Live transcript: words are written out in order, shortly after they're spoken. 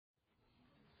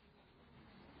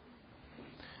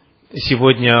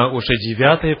Сегодня уже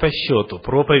 9-я по счету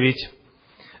проповедь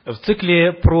в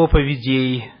цикле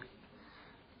проповедей,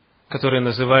 который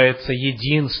называется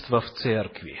 «Единство в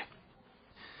церкви».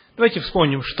 Давайте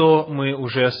вспомним, что мы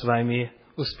уже с вами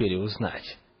успели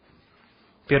узнать.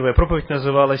 Первая проповедь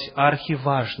называлась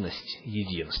 «Архиважность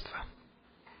единства».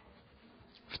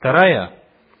 Вторая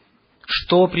 –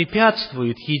 что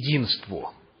препятствует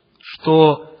единству,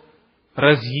 что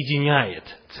разъединяет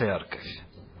церковь.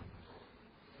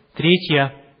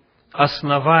 Третья –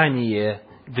 основание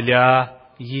для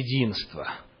единства.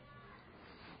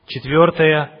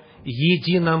 Четвертое –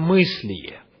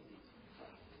 единомыслие.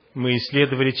 Мы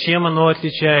исследовали, чем оно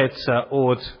отличается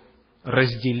от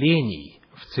разделений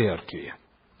в церкви.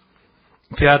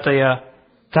 Пятое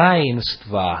 –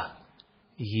 таинство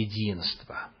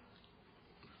единства.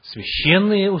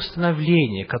 Священные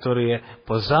установления, которые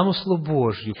по замыслу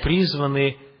Божью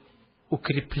призваны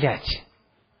укреплять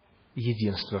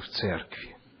единство в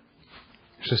церкви.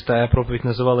 Шестая проповедь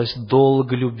называлась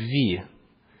 «Долг любви».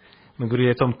 Мы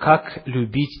говорили о том, как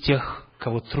любить тех,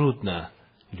 кого трудно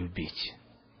любить.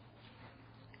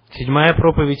 Седьмая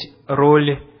проповедь –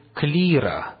 роль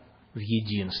клира в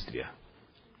единстве.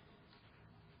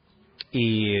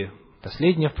 И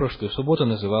последняя в прошлую субботу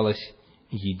называлась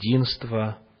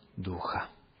 «Единство Духа».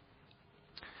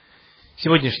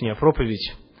 Сегодняшняя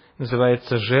проповедь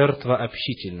называется «Жертва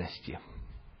общительности».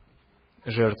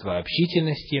 Жертва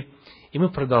общительности, и мы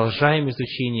продолжаем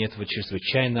изучение этого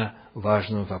чрезвычайно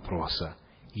важного вопроса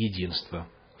 – единства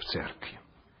в церкви.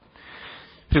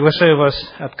 Приглашаю вас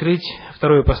открыть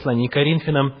второе послание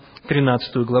Коринфянам,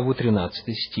 13 главу,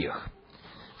 13 стих.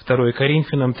 2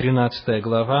 Коринфянам, 13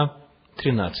 глава,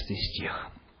 13 стих.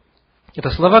 Это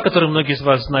слова, которые многие из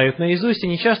вас знают наизусть,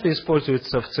 они часто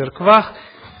используются в церквах,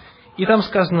 и там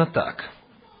сказано так.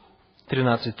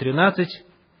 13:13.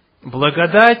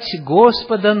 «Благодать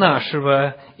Господа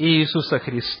нашего Иисуса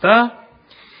Христа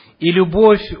и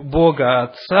любовь Бога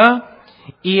Отца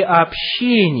и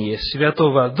общение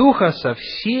Святого Духа со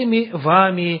всеми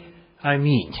вами.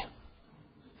 Аминь».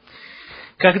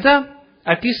 Когда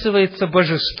описывается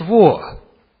Божество,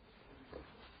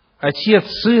 Отец,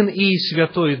 Сын и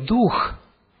Святой Дух,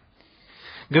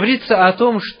 говорится о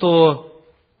том, что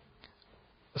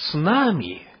с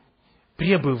нами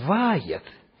пребывает,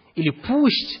 или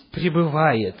пусть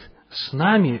пребывает с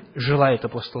нами, желает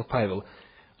апостол Павел,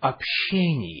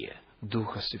 общение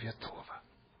Духа Святого.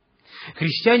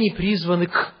 Христиане призваны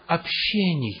к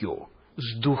общению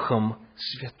с Духом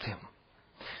Святым.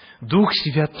 Дух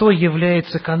Святой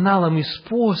является каналом и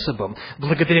способом,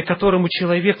 благодаря которому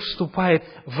человек вступает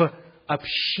в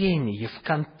общение, в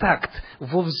контакт,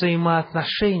 во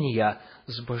взаимоотношения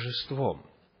с Божеством.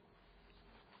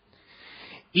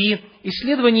 И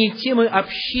исследование темы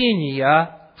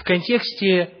общения в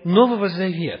контексте Нового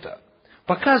Завета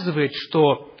показывает,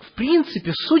 что, в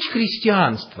принципе, суть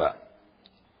христианства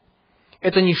 –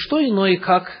 это не что иное,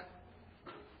 как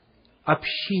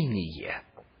общение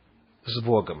с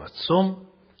Богом Отцом,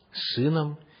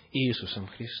 Сыном и Иисусом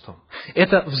Христом.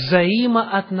 Это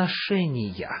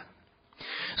взаимоотношения.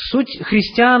 Суть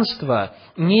христианства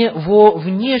не во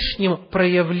внешнем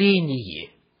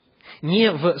проявлении,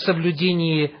 не в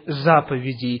соблюдении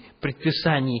заповедей,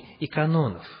 предписаний и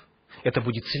канонов. Это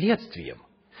будет следствием.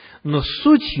 Но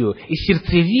сутью и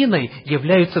сердцевиной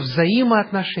являются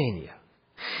взаимоотношения.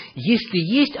 Если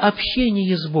есть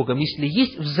общение с Богом, если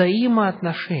есть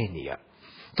взаимоотношения,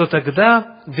 то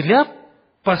тогда для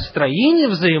построения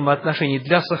взаимоотношений,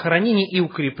 для сохранения и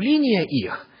укрепления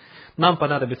их, нам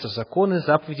понадобятся законы,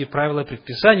 заповеди, правила,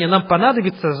 предписания. Нам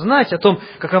понадобится знать о том,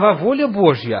 какова воля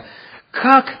Божья,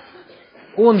 как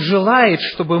Он желает,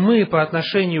 чтобы мы по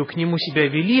отношению к Нему себя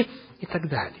вели и так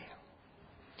далее.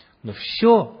 Но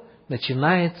все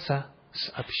начинается с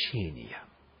общения.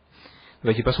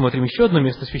 Давайте посмотрим еще одно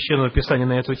место Священного Писания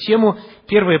на эту тему.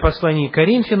 Первое послание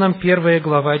Коринфянам, 1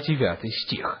 глава, 9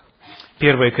 стих.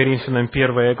 1 Коринфянам,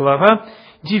 1 глава,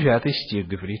 9 стих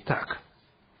говорит так.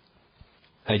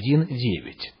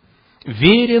 1:9.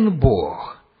 «Верен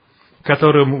Бог,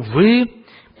 которым вы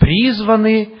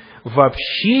призваны в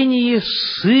общении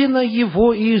Сына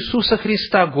Его Иисуса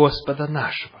Христа, Господа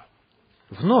нашего».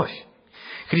 Вновь,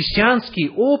 христианский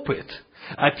опыт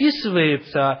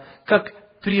описывается как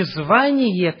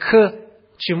призвание к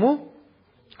чему?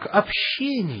 К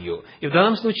общению. И в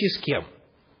данном случае с кем?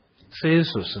 С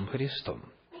Иисусом Христом.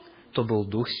 То был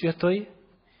Дух Святой,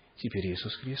 теперь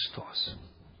Иисус Христос.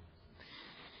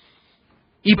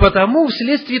 И потому,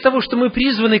 вследствие того, что мы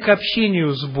призваны к общению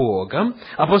с Богом,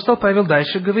 апостол Павел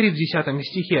дальше говорит в 10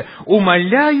 стихе: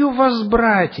 «Умоляю вас,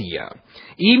 братья,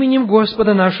 именем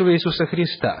Господа нашего Иисуса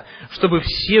Христа, чтобы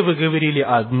все вы говорили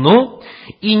одно,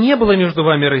 и не было между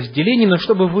вами разделений, но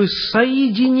чтобы вы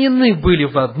соединены были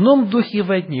в одном духе и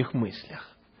в одних мыслях».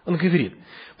 Он говорит,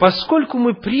 поскольку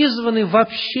мы призваны в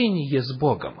общении с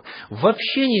Богом, в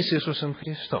общении с Иисусом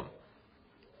Христом,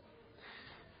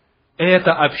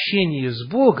 это общение с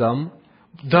Богом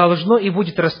должно и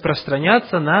будет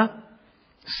распространяться на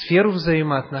сферу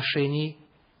взаимоотношений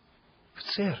в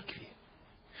церкви.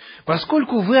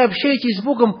 Поскольку вы общаетесь с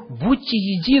Богом, будьте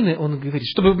едины, он говорит,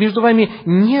 чтобы между вами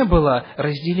не было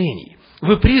разделений.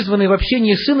 Вы призваны в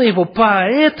общении Сына Его,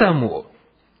 поэтому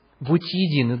будьте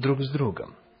едины друг с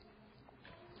другом.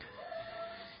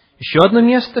 Еще одно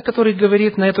место, которое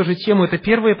говорит на эту же тему, это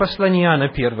первое послание Иоанна,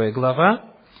 1 глава,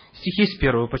 стихи с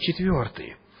 1 по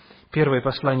 4. Первое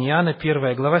послание Иоанна,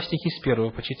 1 глава, стихи с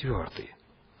 1 по 4.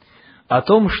 О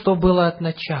том, что было от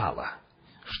начала,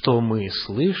 что мы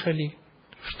слышали,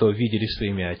 что видели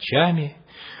своими очами,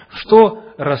 что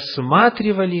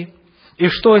рассматривали и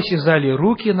что осязали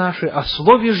руки наши о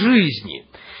слове жизни.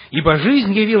 Ибо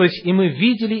жизнь явилась, и мы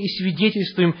видели и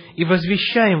свидетельствуем, и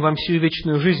возвещаем вам всю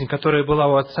вечную жизнь, которая была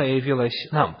у Отца и явилась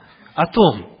нам. О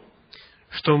том,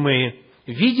 что мы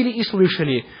видели и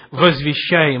слышали,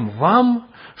 возвещаем вам,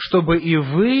 чтобы и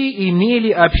вы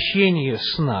имели общение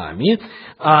с нами,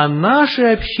 а наше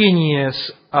общение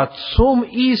с Отцом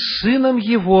и Сыном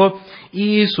Его,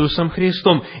 и Иисусом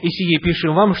Христом. И сие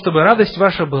пишем вам, чтобы радость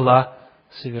ваша была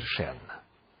совершенна.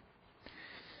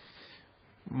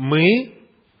 Мы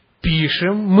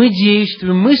пишем, мы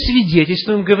действуем, мы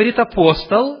свидетельствуем, говорит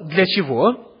апостол, для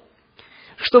чего?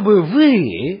 Чтобы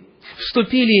вы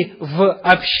вступили в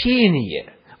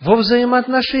общение, во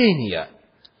взаимоотношения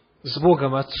с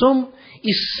Богом Отцом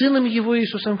и с Сыном Его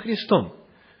Иисусом Христом,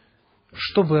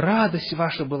 чтобы радость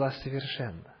ваша была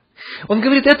совершенна. Он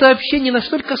говорит, это общение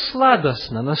настолько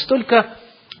сладостно, настолько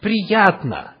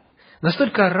приятно,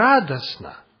 настолько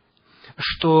радостно,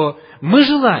 что мы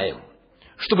желаем,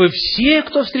 чтобы все,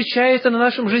 кто встречается на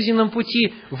нашем жизненном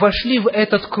пути, вошли в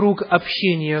этот круг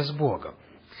общения с Богом.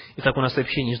 Итак, у нас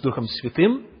общение с Духом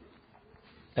Святым,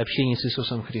 общение с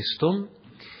Иисусом Христом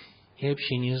и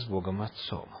общение с Богом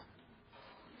Отцом.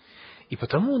 И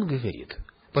потому он говорит,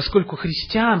 поскольку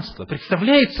христианство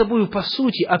представляет собой, по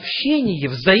сути, общение,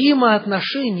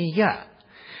 взаимоотношения,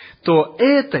 то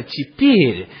это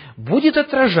теперь будет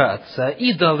отражаться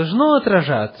и должно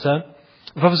отражаться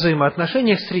во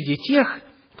взаимоотношениях среди тех,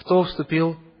 кто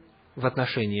вступил в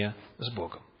отношения с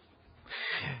Богом.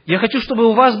 Я хочу, чтобы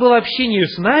у вас было общение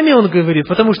с нами, он говорит,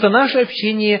 потому что наше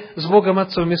общение с Богом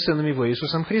Отцом и Сыном Его,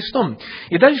 Иисусом Христом.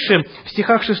 И дальше, в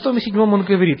стихах 6 и 7 он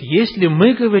говорит, если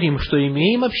мы говорим, что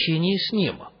имеем общение с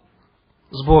Ним,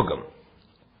 с Богом,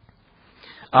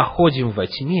 а ходим во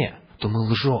тьме, то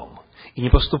мы лжем и не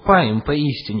поступаем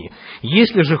поистине.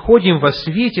 Если же ходим во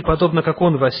свете, подобно как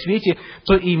Он во свете,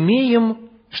 то имеем,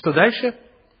 что дальше?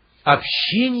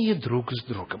 Общение друг с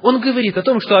другом. Он говорит о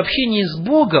том, что общение с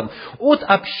Богом от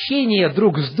общения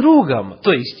друг с другом,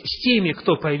 то есть с теми,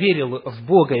 кто поверил в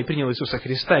Бога и принял Иисуса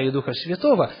Христа и Духа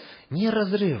Святого,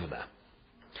 неразрывно.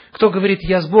 Кто говорит,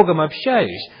 я с Богом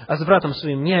общаюсь, а с братом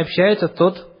своим не общается,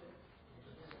 тот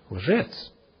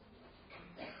лжец.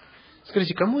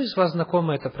 Скажите, кому из вас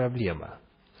знакома эта проблема?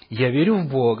 Я верю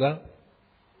в Бога.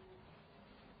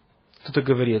 Кто-то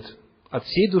говорит от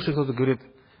всей души, кто-то говорит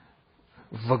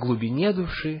во глубине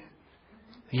души.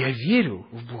 Я верю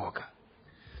в Бога.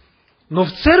 Но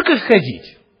в церковь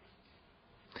ходить,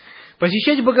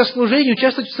 посещать богослужения,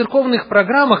 участвовать в церковных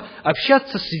программах,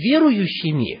 общаться с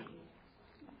верующими,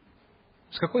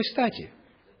 с какой стати?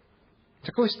 С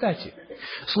какой стати?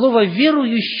 Слово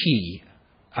 «верующий»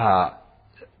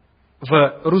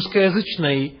 в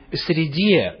русскоязычной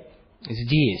среде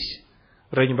здесь,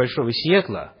 в районе Большого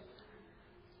Сиэтла,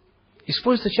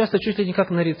 используется часто чуть ли не как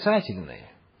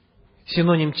нарицательное,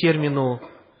 синоним термину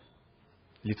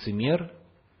лицемер,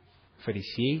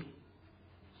 фарисей,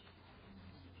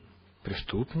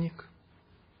 преступник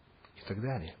и так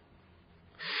далее.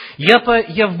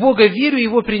 Я в Бога верю,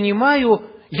 Его принимаю,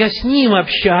 я с Ним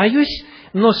общаюсь,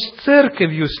 но с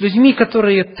церковью, с людьми,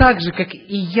 которые так же, как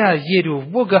и я, верю в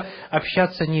Бога,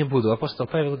 общаться не буду. Апостол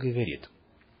Павел говорит,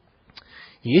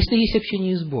 если есть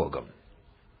общение с Богом,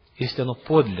 если оно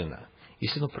подлинно,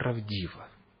 если оно правдиво,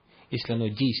 если оно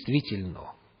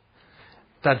действительно,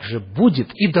 также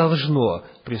будет и должно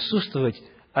присутствовать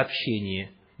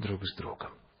общение друг с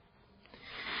другом.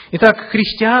 Итак,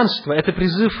 христианство – это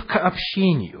призыв к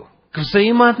общению, к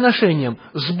взаимоотношениям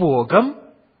с Богом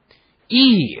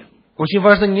и очень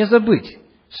важно не забыть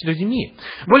с людьми.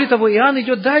 Более того, Иоанн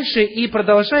идет дальше и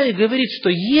продолжает говорить, что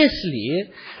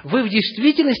если вы в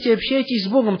действительности общаетесь с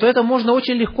Богом, то это можно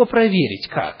очень легко проверить.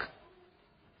 Как?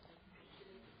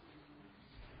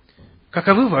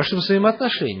 Каковы ваши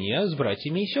взаимоотношения с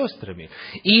братьями и сестрами?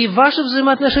 И ваши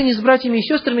взаимоотношения с братьями и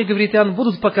сестрами, говорит Иоанн,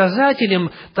 будут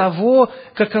показателем того,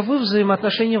 каковы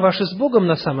взаимоотношения ваши с Богом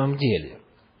на самом деле.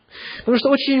 Потому что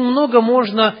очень много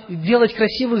можно делать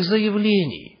красивых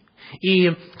заявлений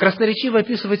и красноречиво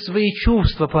описывать свои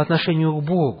чувства по отношению к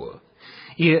Богу,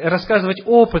 и рассказывать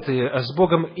опыты с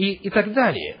Богом и так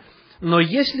далее. Но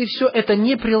если все это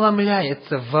не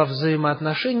преломляется во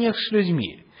взаимоотношениях с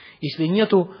людьми, если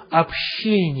нету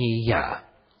общения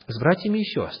с братьями и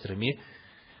сестрами,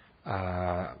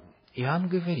 Иоанн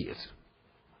говорит: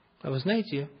 а вы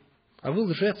знаете, а вы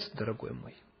лжец, дорогой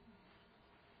мой.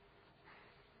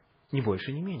 Ни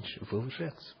больше, ни меньше, вы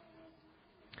лжец.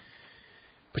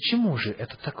 Почему же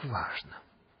это так важно?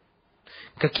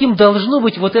 Каким должно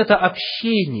быть вот это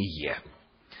общение,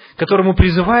 к которому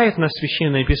призывает нас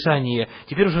Священное Писание,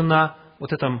 теперь уже на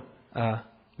вот этом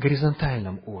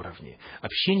горизонтальном уровне?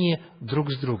 Общение друг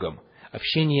с другом,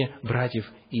 общение братьев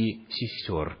и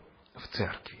сестер в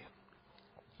церкви.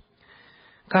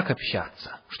 Как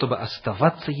общаться, чтобы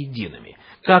оставаться едиными?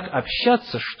 Как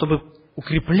общаться, чтобы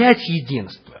укреплять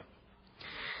единство?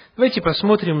 Давайте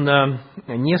посмотрим на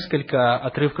несколько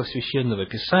отрывков Священного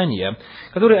Писания,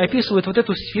 которые описывают вот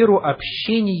эту сферу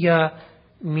общения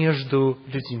между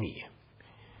людьми,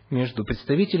 между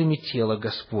представителями тела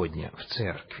Господня в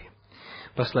церкви.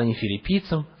 Послание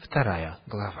Филиппийцам, 2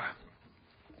 глава.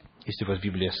 Если у вас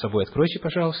Библия с собой, откройте,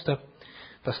 пожалуйста.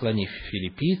 Послание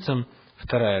Филиппийцам,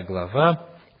 2 глава,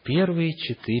 первые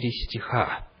 4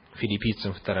 стиха.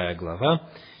 Филиппийцам, 2 глава,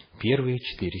 первые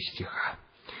 4 стиха.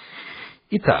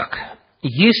 Итак,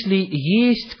 если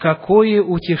есть какое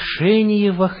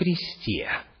утешение во Христе,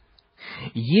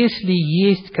 если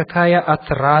есть какая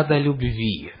отрада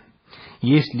любви,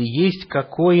 если есть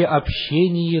какое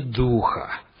общение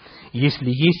Духа, если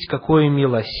есть какое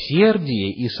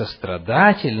милосердие и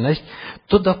сострадательность,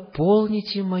 то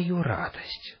дополните мою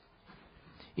радость.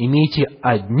 Имейте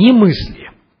одни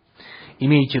мысли,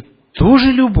 имейте ту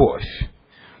же любовь,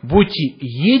 будьте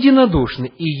единодушны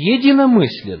и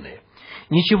единомысленны,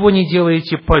 ничего не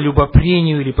делайте по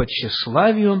любопрению или по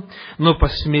тщеславию, но по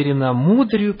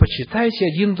смиренномудрию почитайте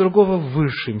один другого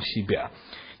высшим себя.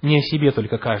 Не о себе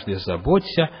только каждый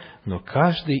заботься, но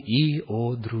каждый и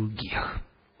о других.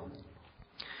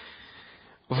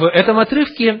 В этом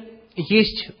отрывке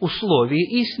есть условие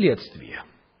и следствие.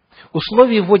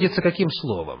 Условие вводится каким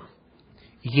словом?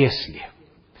 Если.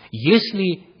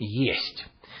 Если есть.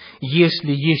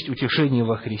 Если есть утешение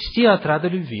во Христе, отрада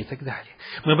любви и так далее.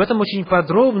 Мы об этом очень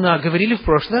подробно говорили в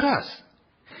прошлый раз.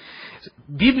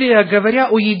 Библия, говоря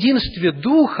о единстве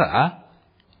Духа,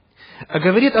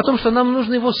 говорит о том, что нам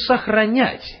нужно его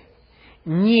сохранять,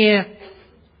 не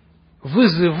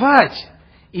вызывать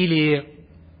или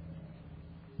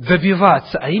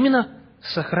добиваться, а именно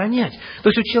сохранять. То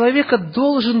есть у человека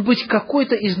должен быть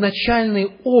какой-то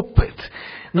изначальный опыт,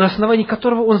 на основании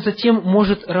которого он затем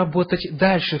может работать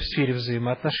дальше в сфере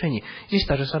взаимоотношений. Здесь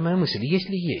та же самая мысль.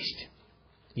 Если есть.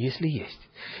 Если есть.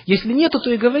 Если нету,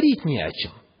 то и говорить не о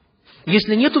чем.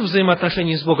 Если нету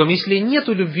взаимоотношений с Богом, если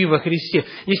нету любви во Христе,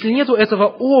 если нету этого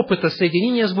опыта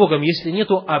соединения с Богом, если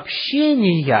нету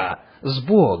общения с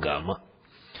Богом,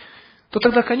 то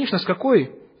тогда, конечно, с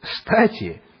какой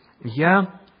стати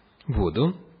я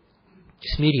буду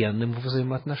смиренным в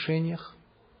взаимоотношениях?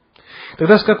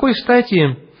 Тогда с какой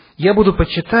стати я буду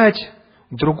почитать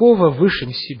другого выше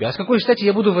себя? С какой стати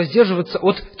я буду воздерживаться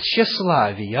от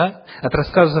тщеславия, от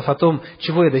рассказов о том,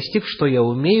 чего я достиг, что я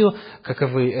умею,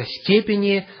 каковы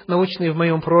степени научные в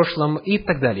моем прошлом и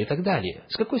так далее, и так далее?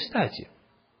 С какой стати?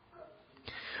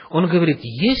 Он говорит,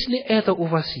 если это у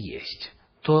вас есть,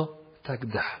 то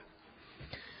тогда.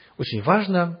 Очень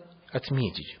важно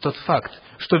отметить тот факт,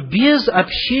 что без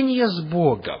общения с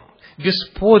Богом, без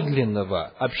подлинного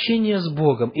общения с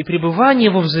Богом и пребывания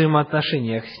во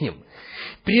взаимоотношениях с Ним,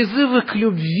 призывы к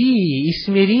любви и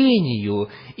смирению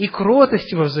и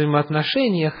кротости во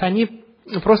взаимоотношениях, они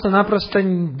просто-напросто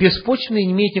беспочвенны и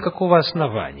не имеют никакого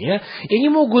основания, и они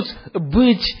могут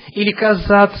быть или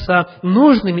казаться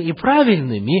нужными и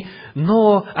правильными,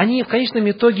 но они в конечном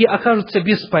итоге окажутся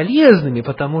бесполезными,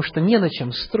 потому что не на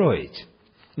чем строить.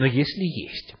 Но если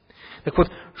есть. Так вот,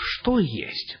 что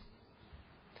есть?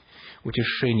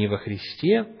 Утешение во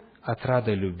Христе,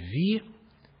 отрада любви,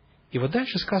 и вот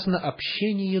дальше сказано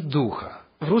общение Духа.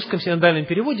 В русском синодальном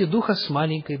переводе Духа с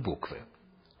маленькой буквы.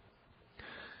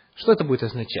 Что это будет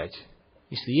означать,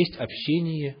 если есть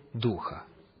общение Духа?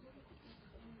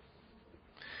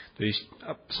 То есть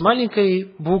с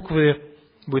маленькой буквы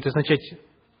будет означать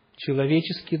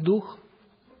человеческий дух.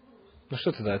 Ну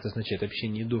что тогда это означает,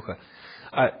 общение духа?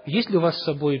 А есть ли у вас с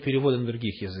собой переводы на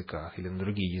других языках или на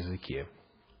другие языки?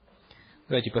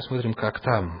 Давайте посмотрим, как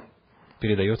там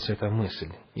передается эта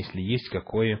мысль, если есть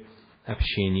какое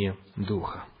общение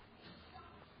духа.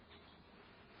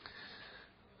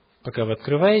 Пока вы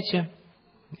открываете,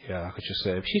 я хочу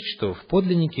сообщить, что в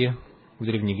подлиннике, в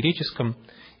древнегреческом,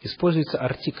 используется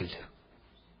артикль.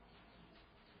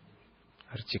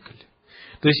 Артикль.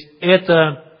 То есть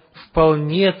это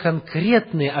вполне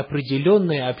конкретное,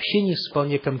 определенное общение с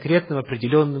вполне конкретным,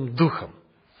 определенным духом.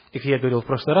 И, как я говорил в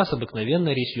прошлый раз, обыкновенно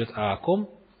речь идет о ком?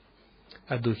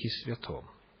 О Духе Святом.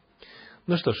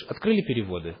 Ну что ж, открыли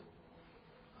переводы.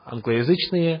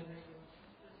 Англоязычные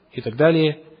и так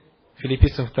далее.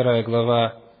 Филиппийцам 2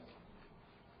 глава,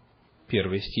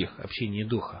 1 стих. Общение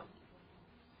Духа.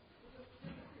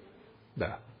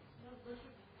 Да.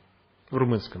 В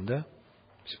румынском, да?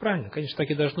 Все правильно, конечно, так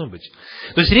и должно быть.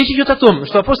 То есть речь идет о том,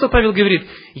 что апостол Павел говорит,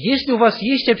 если у вас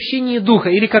есть общение Духа,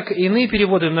 или как иные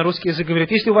переводы на русский язык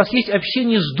говорят, если у вас есть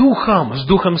общение с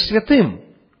Духом Святым,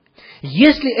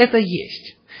 если это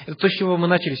есть, это то, с чего мы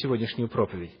начали сегодняшнюю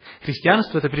проповедь.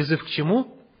 Христианство – это призыв к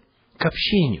чему? К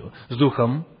общению с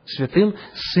Духом Святым,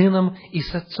 с Сыном и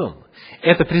с Отцом.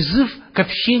 Это призыв к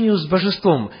общению с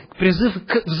Божеством, призыв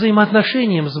к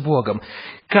взаимоотношениям с Богом,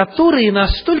 которые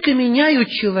настолько меняют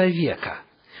человека,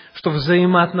 что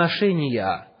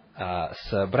взаимоотношения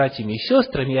с братьями и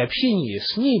сестрами и общение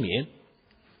с ними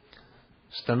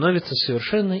становится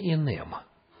совершенно иным,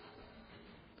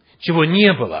 чего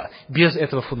не было без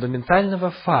этого фундаментального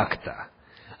факта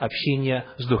общения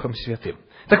с Духом Святым.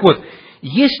 Так вот,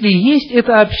 если есть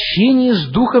это общение с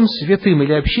Духом Святым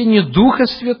или общение Духа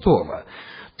Святого,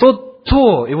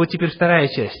 то, и вот теперь вторая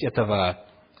часть этого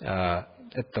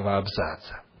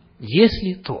абзаца,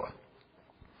 если то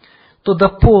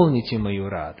дополните мою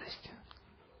радость,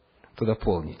 то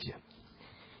дополните.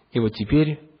 И вот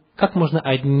теперь, как можно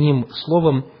одним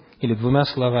словом или двумя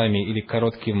словами, или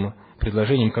коротким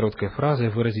предложением, короткой фразой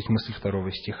выразить мысль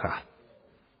 2 стиха?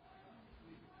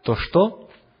 То что?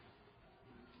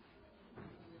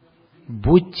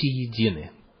 Будьте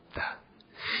едины. Да.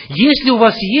 Если у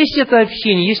вас есть это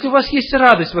общение, если у вас есть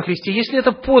радость во Христе, если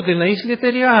это подлинно, если это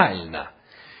реально,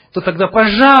 то тогда,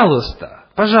 пожалуйста,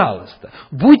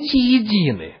 будьте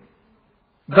едины,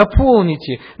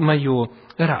 дополните мою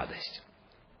радость.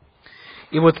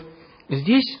 И вот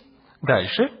здесь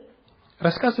дальше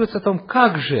рассказывается о том,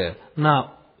 как же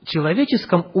на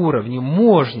человеческом уровне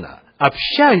можно,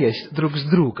 общаясь друг с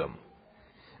другом,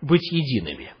 быть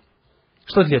едиными.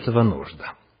 Что для этого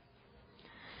нужно?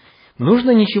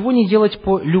 Нужно ничего не делать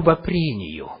по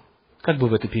любопрению. Как бы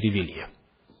вы это перевели?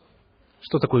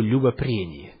 Что такое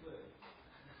любопрение?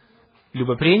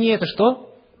 Любопрение – это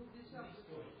что?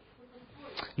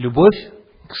 Любовь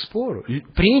к спору.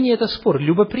 Прение – это спор,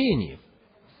 любопрение.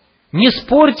 Не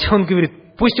спорьте, он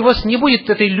говорит, пусть у вас не будет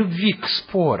этой любви к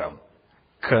спорам,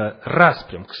 к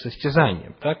распрям, к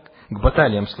состязаниям, так? К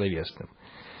баталиям словесным.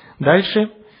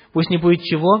 Дальше, пусть не будет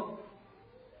чего?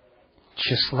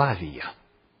 Тщеславия.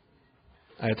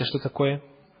 А это что такое?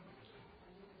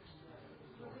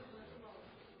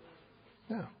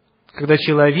 Да. Когда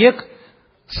человек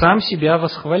сам себя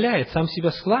восхваляет, сам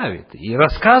себя славит и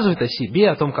рассказывает о себе,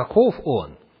 о том, каков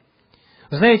он.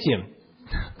 Знаете,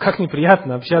 как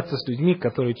неприятно общаться с людьми,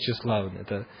 которые тщеславны.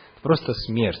 Это просто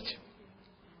смерть.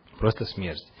 Просто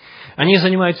смерть. Они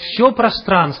занимают все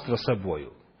пространство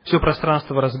собою. Все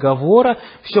пространство разговора,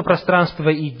 все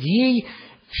пространство идей,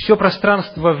 все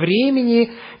пространство времени.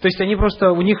 То есть они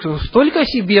просто, у них столько о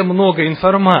себе много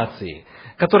информации,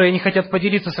 которой они хотят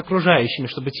поделиться с окружающими,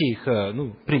 чтобы те их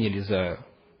приняли за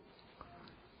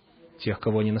тех,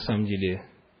 кого они на самом деле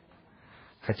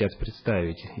хотят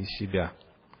представить из себя.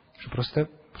 Что просто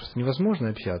невозможно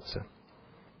общаться.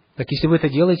 Так если вы это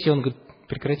делаете, он говорит,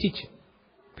 прекратите.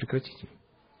 Прекратите.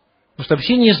 Потому что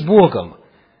общение с Богом,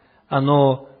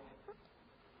 оно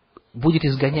будет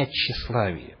изгонять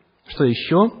тщеславие. Что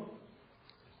еще?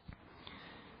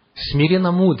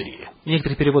 Смиренномудрие. В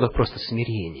некоторых переводах просто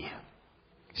смирение.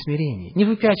 Смирение. Не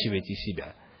выпячивайте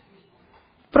себя.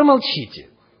 Промолчите.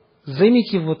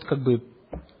 Займите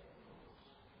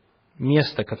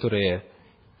место, которое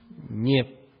не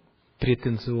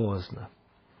претенциозно.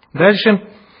 Дальше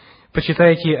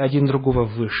почитайте один другого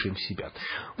высшим себя.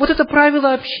 Вот это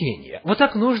правило общения. Вот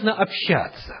так нужно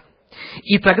общаться.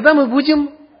 И тогда мы будем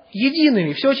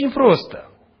едиными. Все очень просто.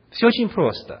 Все очень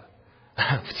просто.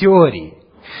 В теории.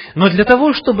 Но для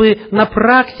того, чтобы на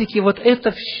практике вот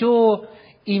это все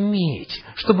иметь,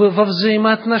 чтобы во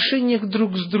взаимоотношениях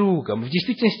друг с другом в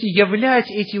действительности являть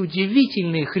эти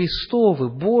удивительные Христовы,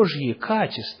 Божьи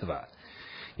качества,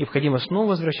 необходимо снова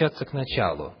возвращаться к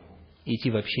началу,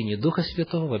 идти в общении Духа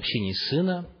Святого, в общении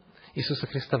Сына Иисуса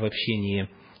Христа, в общении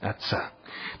Отца.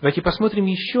 Давайте посмотрим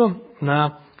еще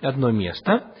на одно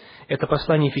место. Это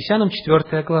послание Ефесянам,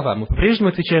 4 глава. Мы по-прежнему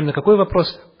отвечаем на какой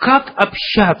вопрос? Как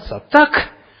общаться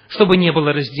так, чтобы не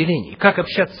было разделений? Как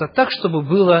общаться так, чтобы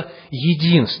было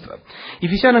единство?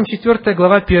 Ефесянам 4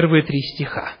 глава, первые 3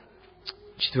 стиха.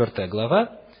 4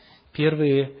 глава,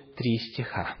 первые 3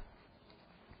 стиха.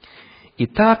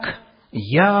 «Итак,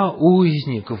 я,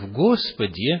 узник в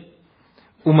Господе,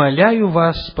 умоляю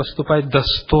вас поступать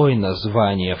достойно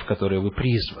звания, в которое вы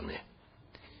призваны,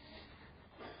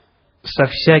 со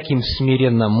всяким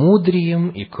смиренномудрием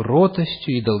и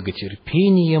кротостью и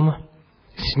долготерпением,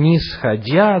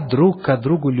 снисходя друг к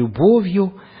другу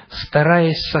любовью,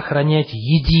 стараясь сохранять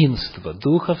единство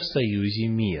Духа в союзе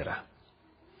мира».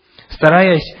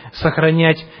 Стараясь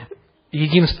сохранять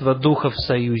единство Духа в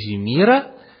союзе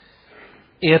мира,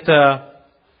 это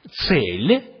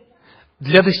цель,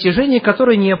 для достижения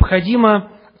которой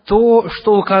необходимо то,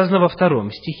 что указано во 2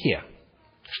 стихе.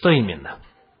 Что именно?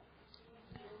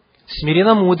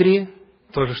 Смиренномудрие,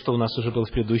 то же, что у нас уже было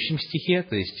в предыдущем стихе,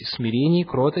 то есть смирение,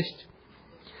 кротость.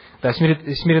 Да,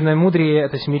 смиренномудрие –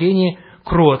 это смирение,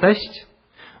 кротость,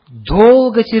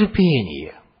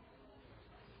 долготерпение.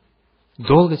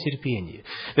 Долготерпение.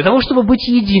 Для того, чтобы быть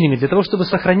едиными, для того, чтобы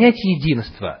сохранять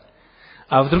единство.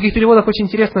 А в других переводах очень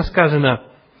интересно сказано,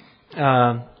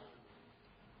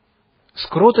 с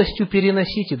кротостью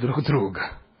переносите друг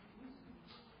друга.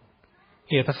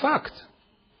 И это факт.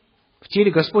 В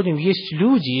теле Господнем есть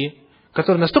люди,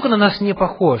 которые настолько на нас не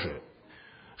похожи,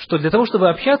 что для того, чтобы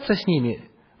общаться с ними,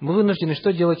 мы вынуждены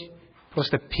что делать?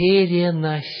 Просто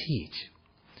переносить.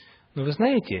 Но вы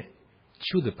знаете,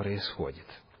 чудо происходит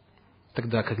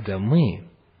тогда, когда мы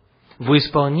в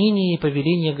исполнении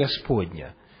повеления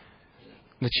Господня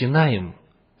начинаем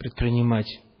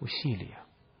предпринимать усилия.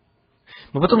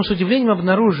 Мы потом с удивлением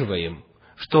обнаруживаем,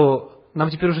 что нам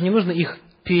теперь уже не нужно их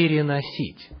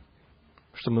переносить,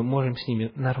 что мы можем с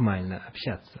ними нормально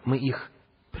общаться. Мы их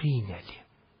приняли.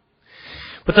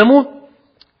 Потому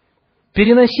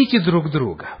переносите друг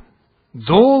друга,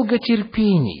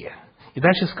 долготерпение. И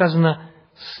дальше сказано,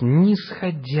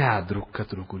 снисходя друг к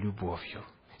другу любовью.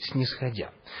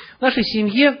 Снисходя. В нашей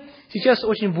семье сейчас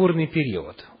очень бурный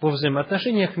период во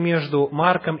взаимоотношениях между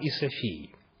Марком и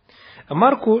Софией.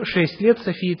 Марку 6 лет,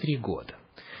 Софии 3 года.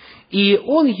 И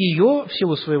он ее, в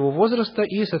силу своего возраста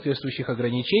и соответствующих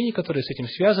ограничений, которые с этим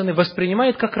связаны,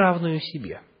 воспринимает как равную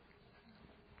себе.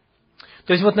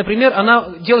 То есть, вот, например,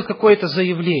 она делает какое-то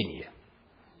заявление.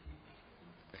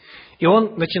 И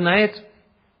он начинает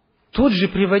тут же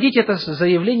приводить это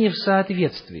заявление в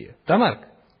соответствие. Да, Марк?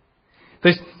 То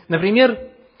есть,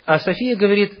 например, София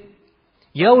говорит,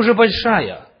 я уже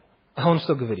большая. А он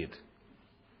что говорит?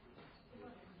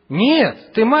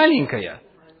 Нет, ты маленькая.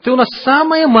 Ты у нас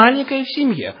самая маленькая в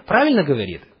семье. Правильно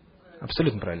говорит?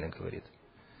 Абсолютно правильно говорит.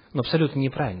 Но абсолютно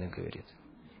неправильно говорит.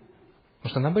 Потому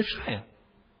что она большая.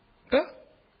 Да?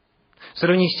 В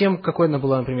сравнении с тем, какой она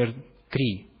была, например,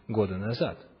 3 года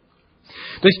назад.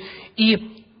 То есть,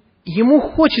 и ему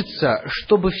хочется,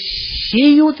 чтобы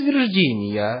все ее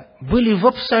утверждения были в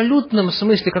абсолютном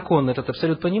смысле, как он этот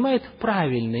абсолют понимает,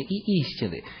 правильны и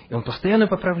истинны. И он постоянно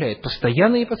поправляет,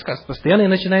 постоянно ей подсказывает, постоянно и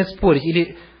начинает спорить.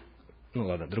 Или, ну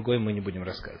ладно, другое мы не будем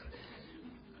рассказывать.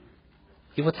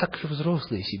 И вот так же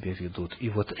взрослые себя ведут. И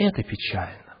вот это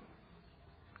печально.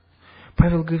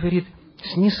 Павел говорит,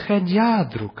 снисходя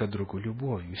друг к другу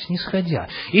любовью, снисходя.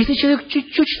 Если человек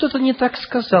чуть-чуть что-то не так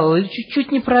сказал, или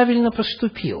чуть-чуть неправильно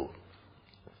поступил,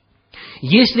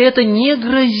 если это не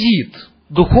грозит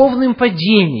духовным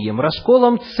падением,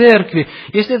 расколом церкви,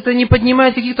 если это не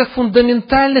поднимает каких-то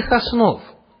фундаментальных основ,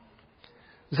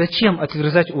 зачем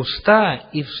отверзать уста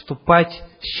и вступать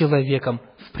с человеком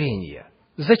в прения?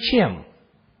 Зачем?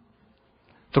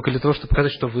 Только для того, чтобы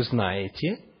показать, что вы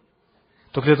знаете,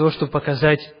 только для того, чтобы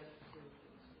показать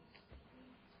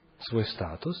свой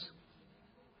статус,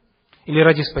 или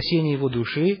ради спасения его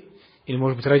души, или,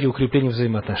 может быть, ради укрепления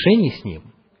взаимоотношений с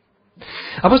ним.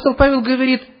 Апостол Павел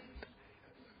говорит,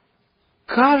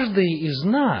 каждый из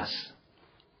нас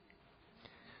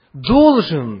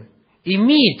должен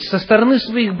иметь со стороны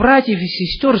своих братьев и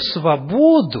сестер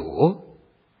свободу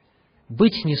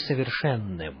быть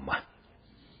несовершенным.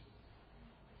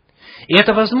 И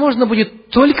это возможно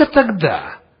будет только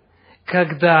тогда,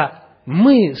 когда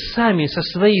мы сами со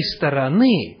своей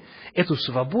стороны эту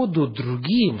свободу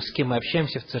другим, с кем мы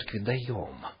общаемся в церкви,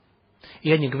 даем.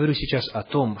 Я не говорю сейчас о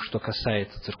том, что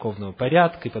касается церковного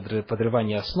порядка и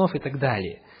подрывания основ и так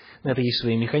далее. На это есть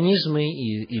свои механизмы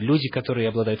и люди, которые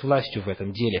обладают властью в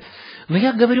этом деле. Но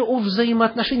я говорю о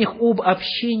взаимоотношениях, об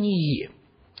общении.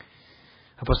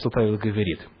 Апостол Павел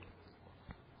говорит: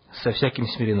 со всяким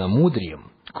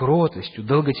смиренномудрием, кротостью,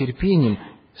 долготерпением,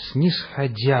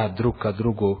 снисходя друг к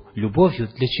другу любовью.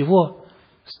 Для чего?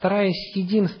 Стараясь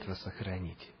единство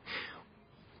сохранить.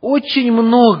 Очень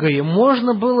многое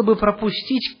можно было бы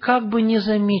пропустить как бы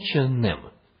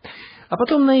незамеченным, а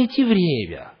потом найти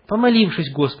время,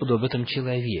 помолившись Господу об этом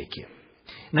человеке,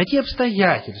 найти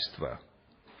обстоятельства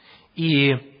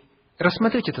и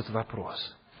рассмотреть этот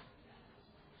вопрос,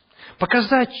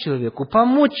 показать человеку,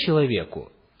 помочь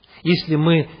человеку, если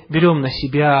мы берем на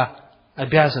себя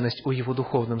обязанность о его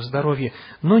духовном здоровье.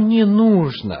 Но не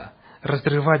нужно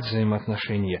разрывать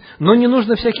взаимоотношения, но не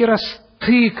нужно всякий раз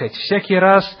тыкать, всякий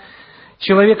раз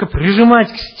человека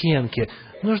прижимать к стенке.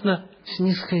 Нужно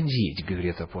снисходить,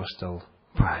 говорит апостол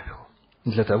Павел,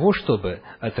 для того, чтобы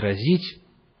отразить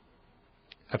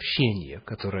общение,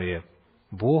 которое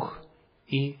Бог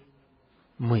и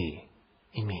мы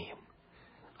имеем.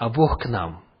 А Бог к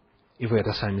нам, и вы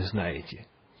это сами знаете,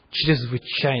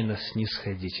 чрезвычайно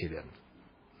снисходителен.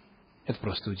 Это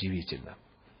просто удивительно.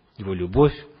 Его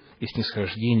любовь и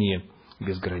снисхождение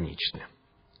безграничны.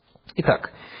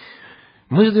 Итак,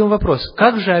 мы задаем вопрос: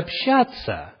 как же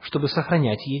общаться, чтобы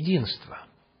сохранять единство?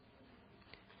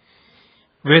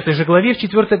 В этой же главе, в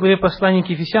 4 главе послания к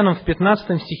Ефесянам, в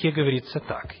 15 стихе говорится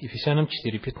так, Ефесянам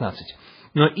 4:15.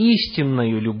 «Но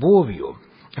истинною любовью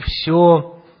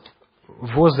все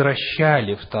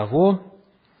возвращали в того,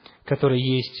 который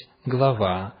есть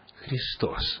глава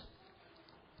Христос».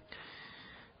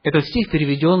 Этот стих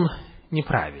переведен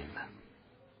неправильно.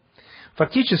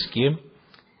 Фактически,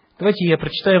 давайте я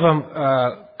прочитаю вам,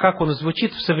 как он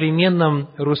звучит в современном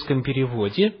русском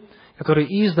переводе, который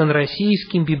издан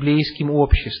Российским библейским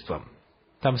обществом.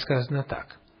 Там сказано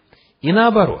так: «И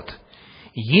наоборот,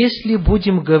 если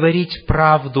будем говорить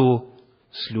правду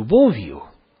с любовью,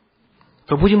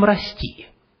 то будем расти,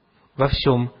 во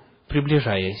всем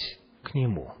приближаясь к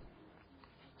Нему».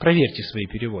 Проверьте свои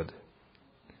переводы.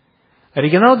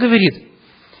 Оригинал говорит,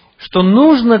 что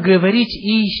нужно говорить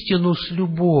истину с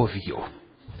любовью.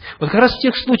 Вот как раз в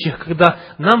тех случаях, когда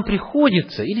нам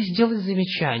приходится или сделать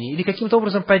замечание, или каким-то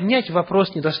образом поднять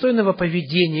вопрос недостойного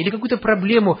поведения, или какую-то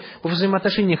проблему во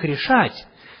взаимоотношениях решать,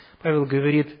 Павел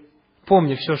говорит: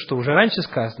 помня все, что уже раньше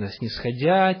сказано,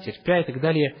 снисходя, терпя и так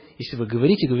далее, если вы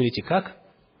говорите, говорите как?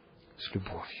 С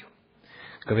любовью.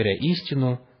 Говоря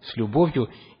истину с любовью,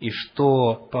 и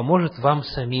что поможет вам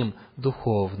самим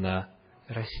духовно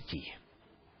расти.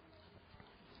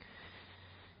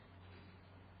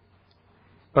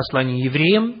 Послание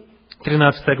Евреям,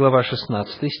 13 глава,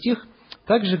 16 стих,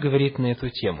 также говорит на эту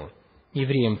тему.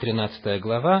 Евреям, 13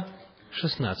 глава,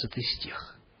 16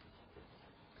 стих.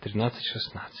 13-16.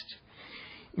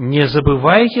 «Не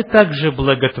забывайте также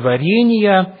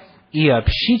благотворения и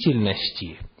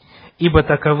общительности, ибо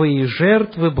таковые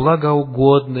жертвы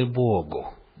благоугодны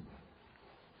Богу».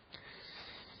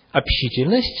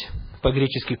 Общительность,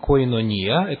 по-гречески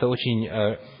 «коинония», это очень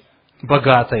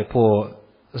богатое по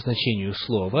значению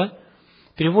слова,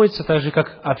 переводится также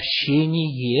как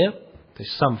общение, то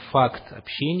есть сам факт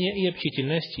общения и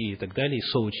общительности и так далее, и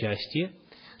соучастие.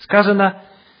 Сказано: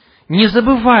 не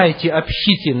забывайте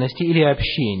общительности или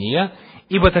общения,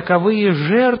 ибо таковые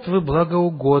жертвы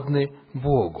благоугодны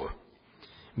Богу.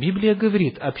 Библия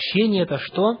говорит, общение – это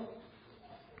что?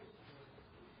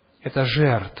 Это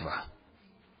жертва.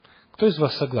 Кто из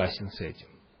вас согласен с этим?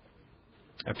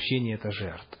 Общение – это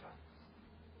жертва.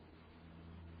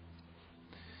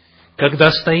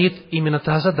 Когда стоит именно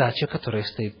та задача, которая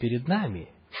стоит перед нами,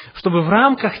 чтобы в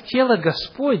рамках тела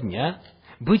Господня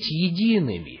быть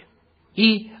едиными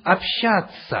и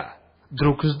общаться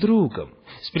друг с другом,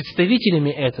 с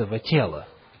представителями этого тела.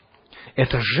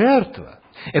 Это жертва,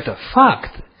 это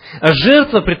факт. А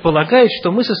жертва предполагает,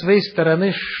 что мы со своей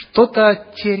стороны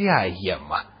что-то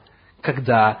теряем,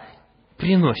 когда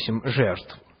приносим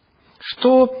жертву.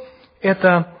 Что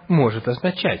это может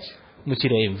означать? Мы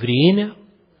теряем время,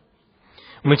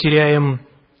 мы теряем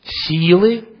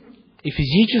силы, и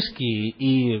физические,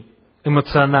 и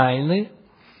эмоциональные.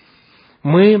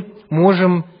 Мы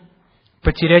можем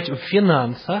потерять в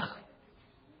финансах,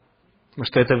 потому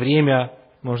что это время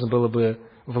можно было бы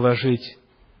вложить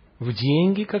в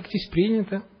деньги, как здесь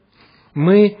принято.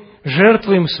 Мы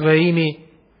жертвуем своими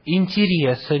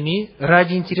интересами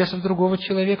ради интересов другого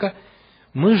человека.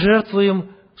 Мы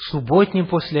жертвуем субботним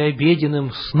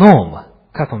послеобеденным сном.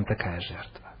 Как вам такая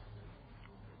жертва?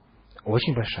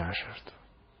 Очень большая жертва.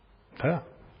 Да.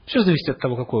 Все зависит от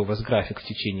того, какой у вас график в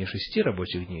течение 6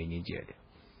 рабочих дней недели.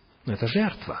 Но это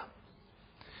жертва.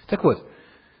 Так вот,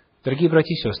 дорогие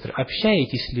братья и сестры,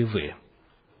 общаетесь ли вы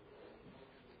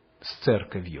с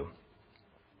церковью,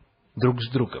 друг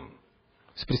с другом,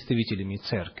 с представителями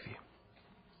церкви?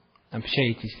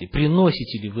 Общаетесь ли,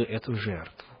 приносите ли вы эту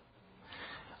жертву?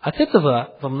 От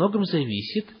этого во многом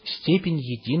зависит степень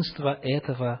единства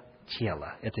этого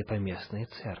тела, этой поместной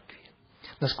церкви.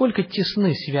 Насколько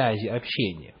тесны связи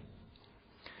общения.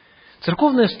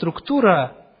 Церковная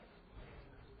структура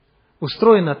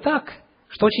устроена так,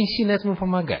 что очень сильно этому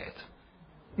помогает.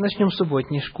 Начнем с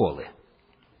субботней школы.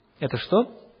 Это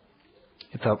что?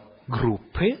 Это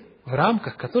группы, в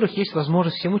рамках которых есть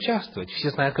возможность всем участвовать.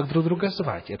 Все знают, как друг друга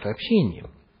звать. Это общение.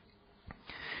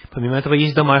 Помимо этого,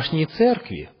 есть домашние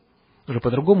церкви, уже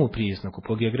по другому признаку,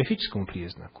 по географическому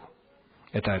признаку.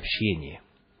 Это общение.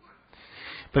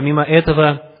 Помимо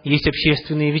этого, есть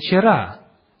общественные вечера.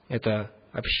 Это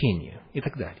общение и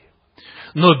так далее.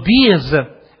 Но без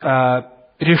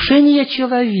решения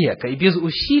человека и без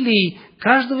усилий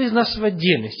каждого из нас в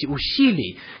отдельности,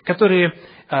 усилий, которые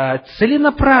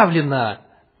целенаправленно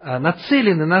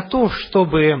нацелены на то,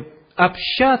 чтобы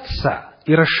общаться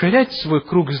и расширять свой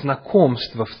круг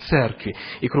знакомства в церкви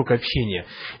и круг общения,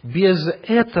 без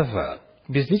этого,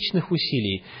 без личных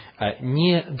усилий,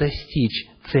 не достичь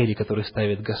цели, которую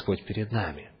ставит Господь перед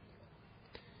нами.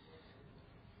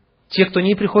 Те, кто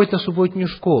не приходит на субботнюю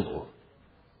школу,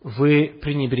 вы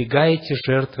пренебрегаете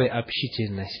жертвой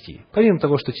общительности, помимо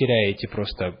того, что теряете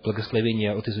просто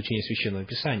благословение от изучения Священного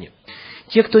Писания.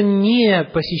 Те, кто не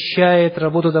посещает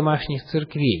работу домашних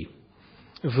церквей,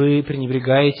 вы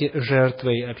пренебрегаете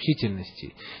жертвой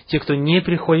общительности. Те, кто не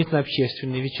приходит на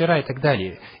общественные вечера и так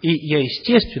далее. И я,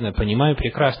 естественно, понимаю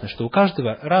прекрасно, что у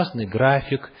каждого разный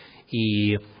график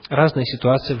и разная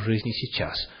ситуация в жизни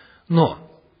сейчас. Но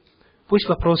пусть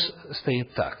вопрос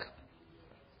стоит так.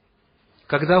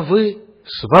 Когда вы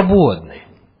свободны,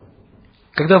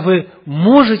 когда вы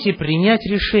можете принять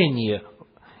решение,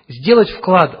 сделать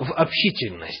вклад в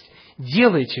общительность,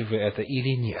 делаете вы это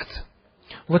или нет?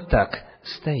 Вот так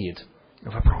стоит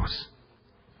вопрос.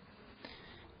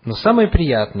 Но самое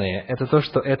приятное – это то,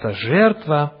 что эта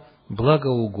жертва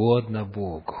благоугодна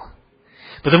Богу.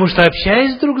 Потому что,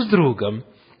 общаясь друг с другом,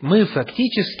 мы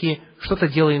фактически что-то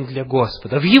делаем для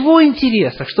Господа. В Его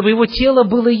интересах, чтобы Его тело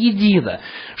было едино,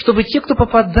 чтобы те, кто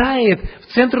попадает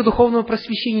в центр духовного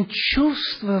просвещения,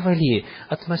 чувствовали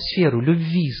атмосферу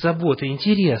любви, заботы,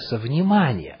 интереса,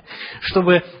 внимания,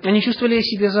 чтобы они чувствовали о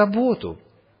себе заботу,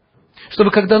 чтобы,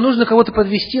 когда нужно кого-то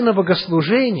подвести на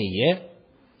богослужение,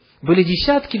 были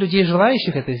десятки людей,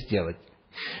 желающих это сделать,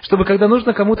 чтобы, когда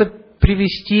нужно кому-то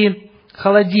привезти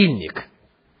холодильник,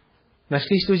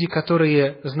 нашлись люди,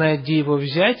 которые знают, где его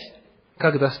взять,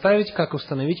 как доставить, как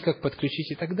установить, как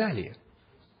подключить и так далее.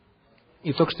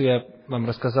 И только что я вам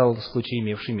рассказал случай,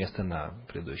 имевший место на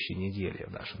предыдущей неделе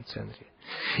в нашем центре.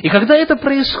 И когда это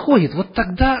происходит, вот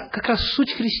тогда как раз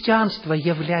суть христианства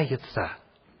является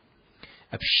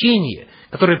общение,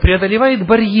 которое преодолевает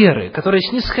барьеры, которое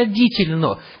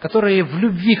снисходительно, которое в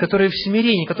любви, которое в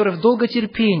смирении, которое в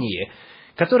долготерпении,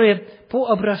 которое по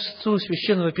образцу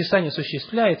Священного Писания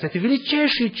осуществляется. Это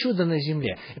величайшее чудо на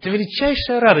земле, это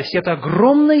величайшая радость, это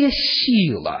огромная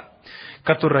сила,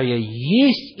 которая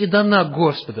есть и дана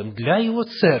Господом для Его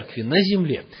церкви на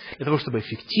земле, для того, чтобы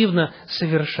эффективно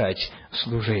совершать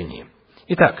служение.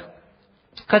 Итак,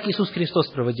 как Иисус Христос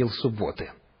проводил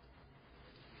субботы?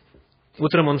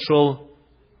 Утром Он шел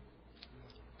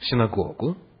в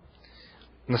синагогу,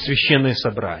 на священное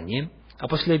собрание, а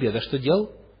после обеда что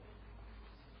делал?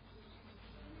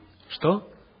 Что?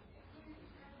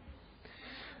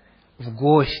 В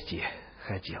гости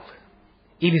ходил.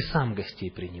 Или сам гостей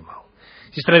принимал.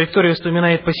 Сестра Виктория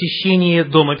вспоминает посещение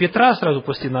дома Петра сразу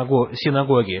после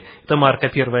синагоги. Это Марка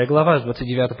 1 глава, с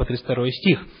 29 по 32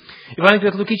 стих. Евангелие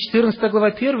от Луки 14 глава,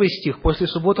 1 стих. После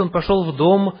субботы он пошел в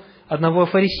дом одного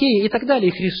фарисея и так далее.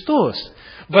 И Христос,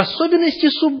 в особенности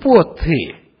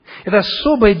субботы, это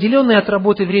особое, отделенное от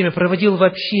работы время, проводил в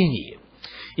общении.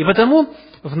 И потому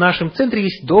в нашем центре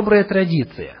есть добрая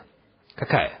традиция.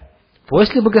 Какая?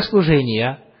 После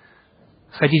богослужения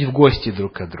ходить в гости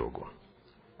друг к другу.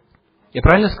 Я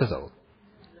правильно сказал?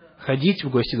 Ходить в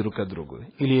гости друг к другу.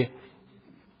 Или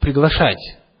приглашать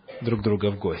друг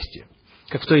друга в гости.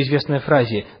 Как в той известной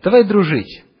фразе: «Давай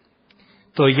дружить.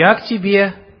 То я к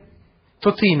тебе,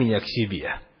 то ты меня к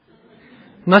себе».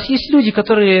 У нас есть люди,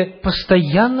 которые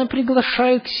постоянно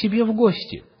приглашают к себе в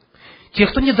гости. Те,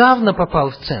 кто недавно попал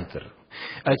в центр,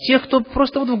 а те, кто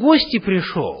просто вот в гости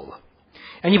пришел,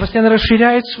 они постоянно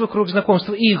расширяют свой круг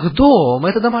знакомства. И их дом –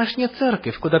 это домашняя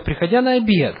церковь, куда, приходя на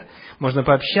обед, можно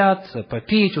пообщаться,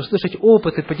 попить, услышать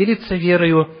опыты, поделиться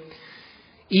верою.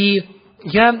 И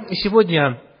я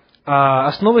сегодня,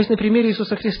 основываясь на примере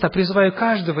Иисуса Христа, призываю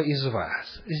каждого из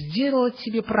вас сделать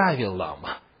себе правилом.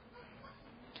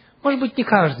 Может быть, не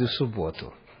каждую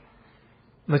субботу,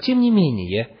 но тем не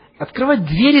менее, открывать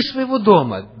двери своего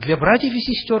дома для братьев и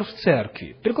сестер в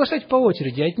церкви, приглашать по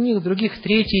очереди одних, других,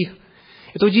 третьих.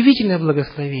 Это удивительное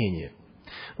благословение.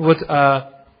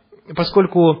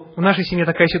 Поскольку в нашей семье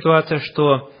такая ситуация,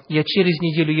 что я через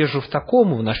неделю езжу в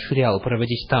Такому, в наш филиал,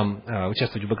 проводить там,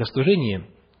 участвовать в богослужении,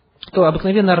 то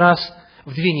обыкновенно раз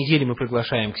в 2 недели мы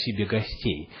приглашаем к себе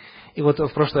гостей. И в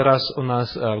прошлый раз у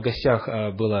нас в гостях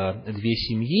было 2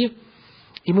 семьи,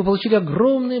 и мы получили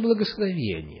огромное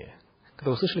благословение,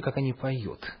 когда услышали, как они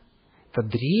поют. Это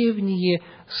древние,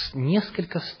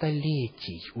 несколько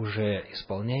столетий уже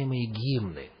исполняемые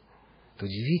гимны. Это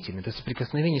удивительно, это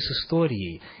соприкосновение с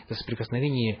историей, это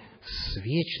соприкосновение с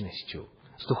вечностью,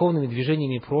 с духовными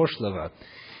движениями прошлого.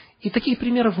 И таких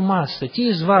примеров масса. Те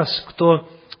из вас, кто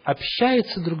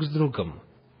общается друг с другом,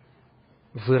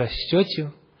 вы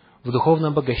растете, вы духовно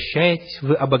обогащаетесь,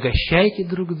 вы обогащаете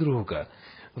друг друга,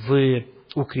 вы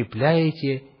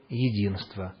укрепляете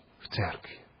единство в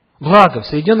церкви. Благо, в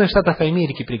Соединенных Штатах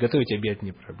Америки приготовить обед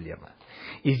не проблема.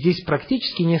 И здесь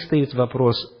практически не стоит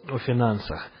вопрос о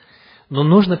финансах. Но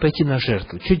нужно пойти на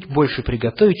жертву, чуть больше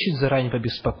приготовить, чуть заранее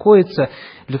побеспокоиться,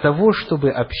 для того,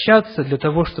 чтобы общаться, для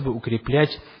того, чтобы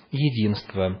укреплять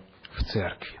единство в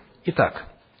церкви. Итак,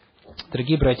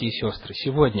 дорогие братья и сестры,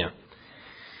 сегодня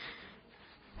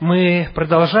мы,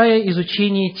 продолжая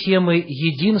изучение темы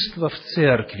единства в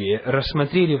церкви,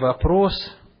 рассмотрели вопрос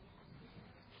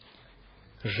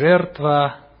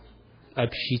 «Жертва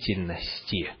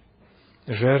общительности».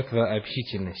 Жертва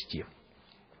общительности.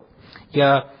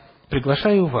 Я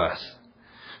приглашаю вас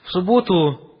в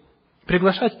субботу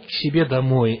приглашать к себе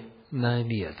домой на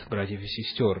обед братьев и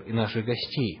сестер и наших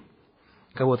гостей,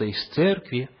 кого-то из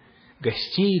церкви,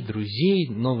 гостей, друзей,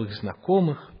 новых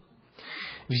знакомых.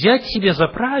 Взять себе за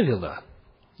правило,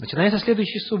 начиная со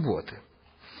следующей субботы,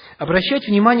 обращать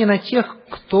внимание на тех,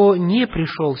 кто не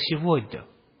пришел сегодня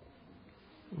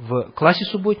в классе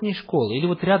субботней школы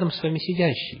или рядом с вами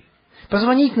сидящий.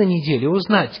 Позвонить на неделю,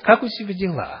 узнать, как у тебя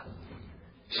дела,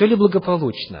 все ли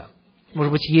благополучно.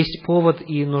 Может быть, есть повод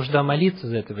и нужда молиться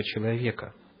за этого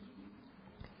человека.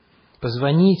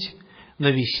 Позвонить,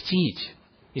 навестить,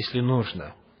 если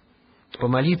нужно,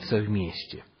 помолиться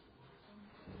вместе.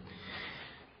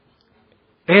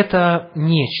 Это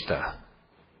нечто,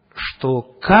 что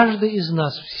каждый из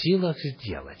нас в силах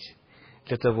сделать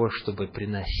для того, чтобы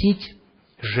приносить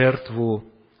жертву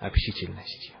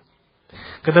общительности.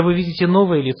 Когда вы видите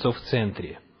новое лицо в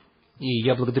центре, и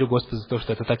я благодарю Господа за то,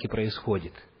 что это так и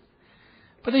происходит,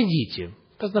 подойдите,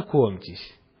 познакомьтесь,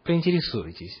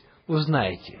 поинтересуйтесь,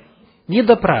 узнайте, не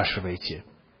допрашивайте,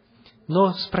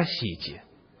 но спросите,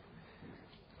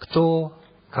 кто,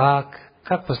 как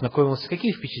познакомился,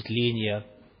 какие впечатления.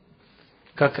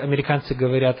 Как американцы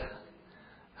говорят,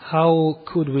 how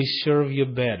could we serve you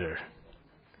better?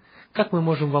 Как мы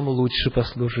можем вам лучше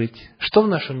послужить? Что в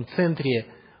нашем центре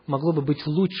могло бы быть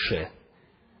лучше,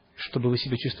 чтобы вы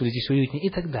себя чувствовали здесь уютнее и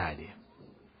так далее.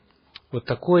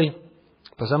 Такой,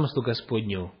 по замыслу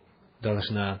Господню,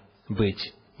 должна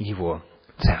быть Его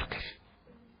церковь.